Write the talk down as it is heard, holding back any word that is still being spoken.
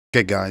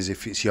Okay guys,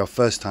 if it's your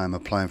first time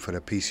applying for a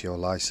PCO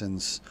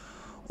license,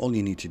 all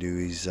you need to do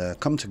is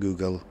come to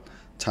Google,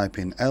 type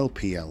in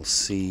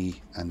LPLC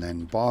and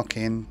then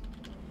Barkin,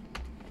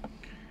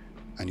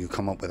 and you'll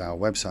come up with our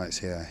websites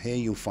here. Here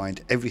you'll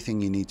find everything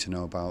you need to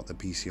know about the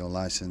PCO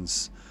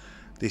license.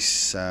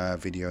 This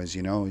video, as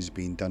you know, is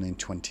being done in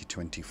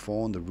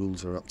 2024 and the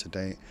rules are up to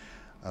date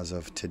as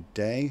of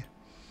today.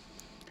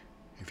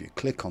 If you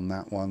click on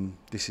that one,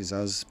 this is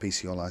us,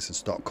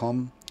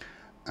 PCOlicense.com.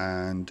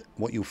 And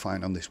what you'll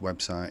find on this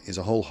website is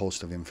a whole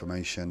host of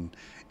information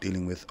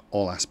dealing with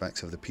all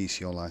aspects of the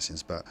PCO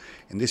license, but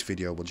in this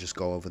video we'll just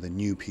go over the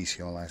new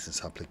PCO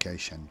license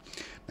application.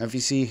 Now if you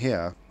see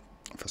here,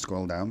 if I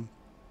scroll down,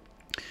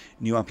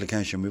 new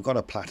application, we've got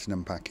a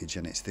platinum package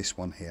and it's this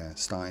one here,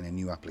 starting a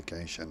new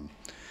application.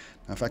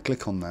 Now if I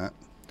click on that,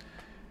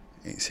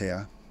 it's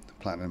here,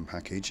 platinum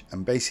package,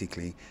 and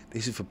basically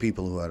this is for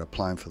people who are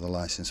applying for the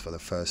license for the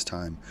first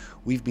time.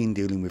 We've been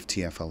dealing with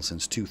TFL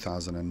since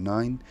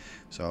 2009,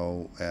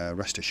 so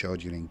rest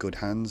assured you're in good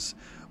hands.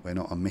 We're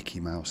not a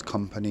Mickey Mouse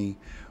company.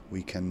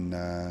 We can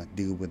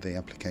deal with the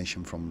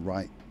application from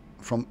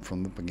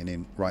the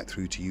beginning right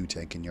through to you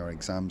taking your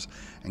exams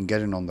and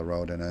getting on the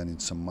road and earning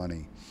some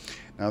money.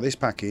 Now this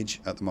package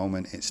at the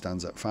moment, it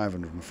stands at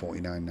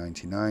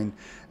 $549.99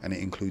 and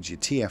it includes your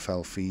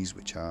TFL fees,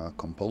 which are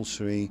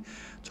compulsory,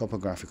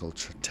 topographical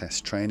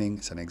test training,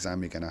 it's an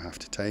exam you're going to have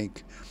to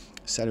take,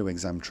 CERU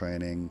exam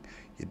training,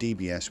 your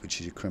DBS, which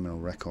is your criminal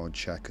record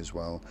check as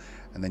well,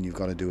 and then you've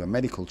got to do a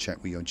medical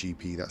check with your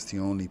GP. That's the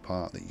only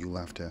part that you'll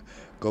have to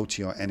go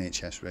to your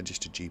NHS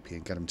registered GP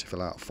and get them to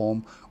fill out a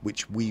form,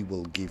 which we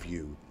will give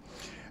you,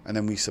 and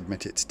then we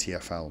submit it to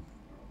TFL.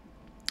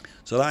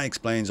 So that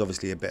explains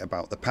obviously a bit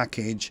about the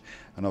package,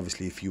 and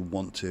obviously if you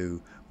want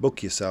to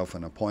book yourself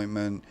an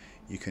appointment,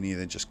 you can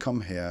either just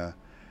come here,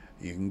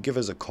 you can give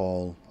us a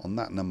call on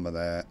that number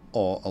there,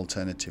 or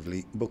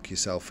alternatively book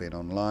yourself in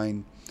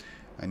online,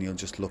 and you'll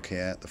just look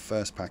here. The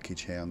first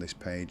package here on this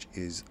page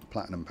is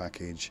platinum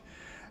package,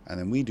 and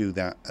then we do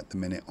that at the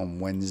minute on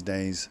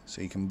Wednesdays,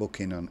 so you can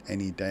book in on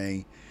any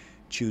day,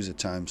 choose a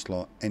time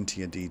slot, enter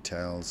your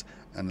details,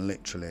 and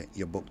literally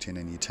you're booked in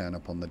and you turn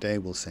up on the day.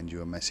 We'll send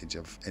you a message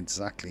of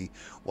exactly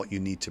what you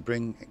need to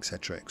bring,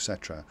 etc,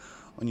 etc.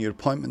 On your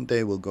appointment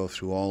day, we'll go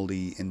through all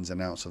the ins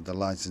and outs of the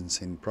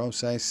licensing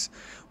process.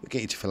 We'll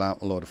get you to fill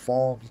out a lot of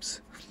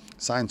forms,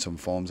 sign some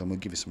forms, and we'll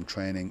give you some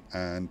training,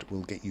 and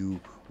we'll get you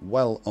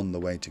well on the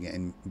way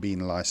to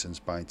being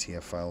licensed by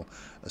TFL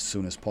as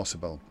soon as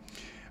possible.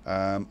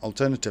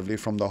 Alternatively,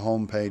 from the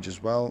home page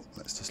as well,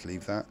 let's just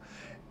leave that.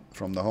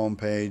 From the home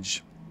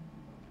page,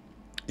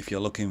 if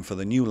you're looking for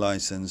the new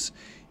license,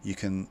 you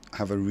can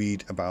have a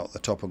read about the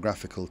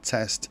topographical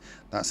test.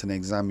 That's an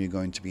exam you're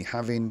going to be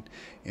having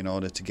in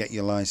order to get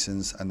your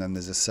license, and then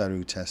there's a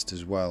CERU test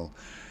as well.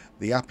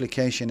 The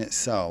application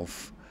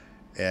itself,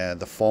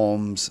 the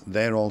forms,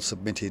 they're all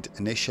submitted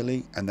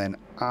initially, and then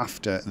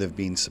after they've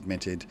been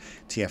submitted,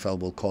 TFL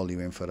will call you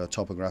in for a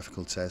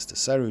topographical test, a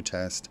CERU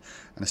test,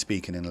 and a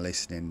speaking and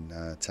listening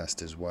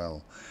test as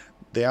well.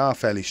 They are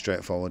fairly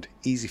straightforward,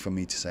 easy for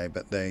me to say,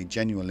 but they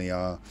genuinely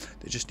are.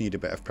 They just need a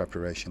bit of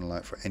preparation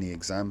like for any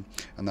exam,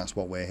 and that's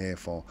what we're here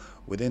for.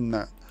 Within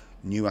that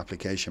new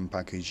application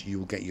package, you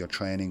will get your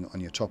training on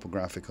your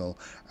topographical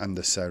and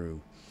the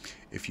CERU.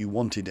 If you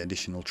wanted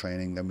additional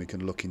training, then we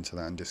can look into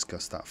that and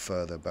discuss that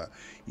further, but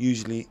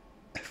usually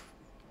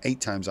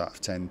 8 times out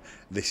of 10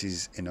 this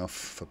is enough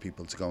for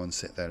people to go and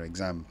sit their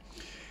exam.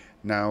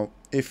 Now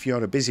if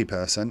you're a busy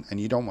person and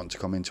you don't want to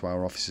come into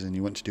our offices and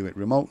you want to do it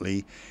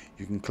remotely,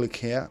 you can click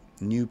here,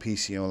 new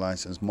PCO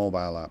license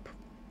mobile app.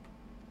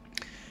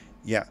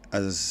 Yeah,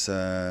 as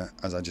I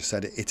just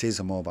said, it is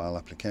a mobile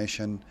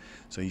application,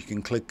 so you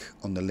can click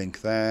on the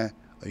link there,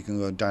 or you can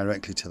go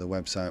directly to the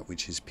website,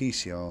 which is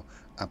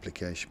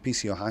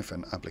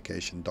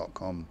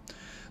PCO-application.com.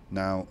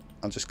 Now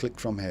I'll just click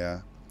from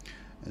here.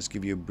 Let's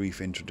give you a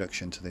brief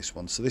introduction to this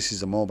one. So this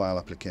is a mobile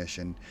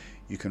application.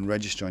 You can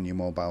register on your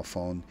mobile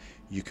phone.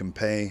 You can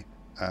pay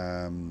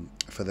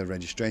for the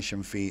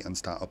registration fee and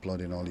start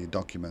uploading all your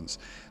documents.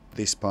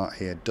 This part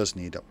here does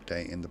need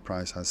updating. The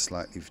price has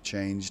slightly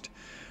changed,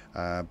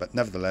 but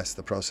nevertheless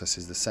the process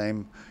is the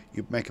same.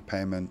 You make a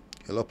payment,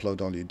 you'll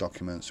upload all your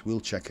documents, we'll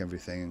check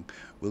everything,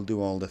 we'll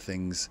do all the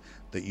things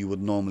that you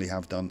would normally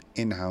have done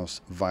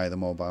in-house via the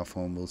mobile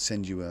phone. We'll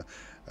send you a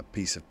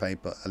piece of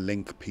paper, a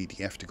link,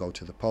 PDF to go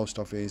to the post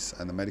office,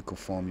 and the medical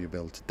form you'll be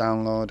able to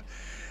download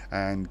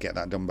and get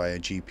that done by a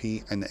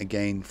GP. And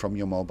again, from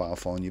your mobile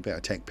phone, you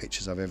better take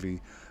pictures of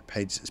every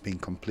page that's been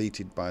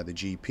completed by the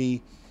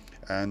GP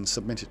and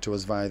submit it to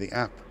us via the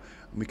app,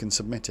 and we can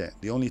submit it.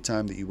 The only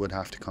time that you would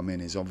have to come in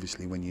is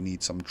obviously when you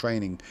need some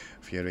training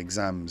for your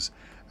exams,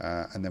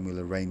 and then we'll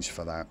arrange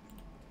for that.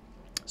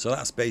 So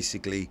that's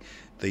basically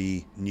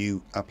the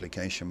new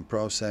application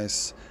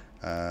process,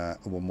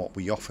 what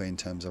we offer in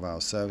terms of our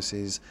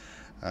services.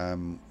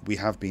 We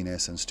have been here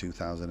since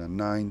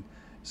 2009,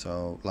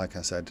 so like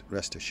I said,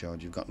 rest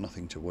assured you've got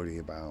nothing to worry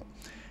about.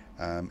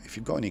 If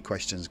you've got any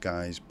questions,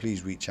 guys,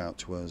 please reach out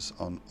to us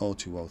on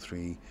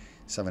 0203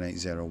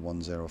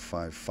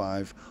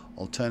 7801055.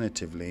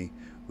 Alternatively,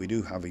 we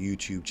do have a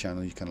YouTube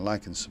channel. You can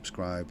like and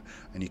subscribe,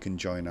 and you can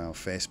join our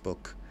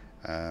Facebook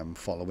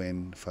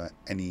following for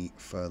any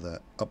further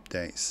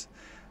updates.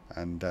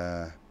 And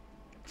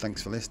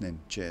thanks for listening.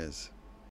 Cheers.